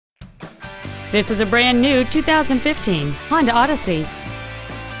This is a brand new 2015 Honda Odyssey.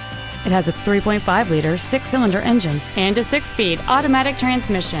 It has a 3.5-liter six-cylinder engine and a 6-speed automatic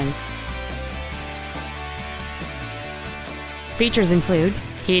transmission. Features include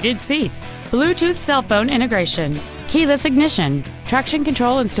heated seats, Bluetooth cell phone integration, keyless ignition, traction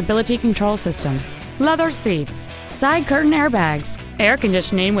control and stability control systems, leather seats, side curtain airbags, air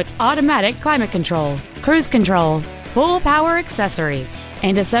conditioning with automatic climate control, cruise control, full power accessories,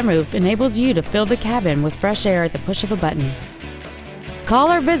 and a sunroof enables you to fill the cabin with fresh air at the push of a button.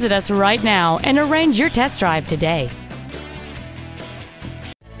 Call or visit us right now and arrange your test drive today.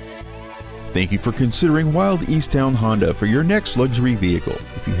 Thank you for considering Wild Easttown Honda for your next luxury vehicle.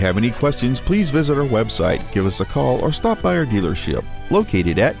 If you have any questions, please visit our website, give us a call, or stop by our dealership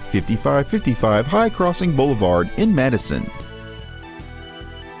located at 5555 High Crossing Boulevard in Madison.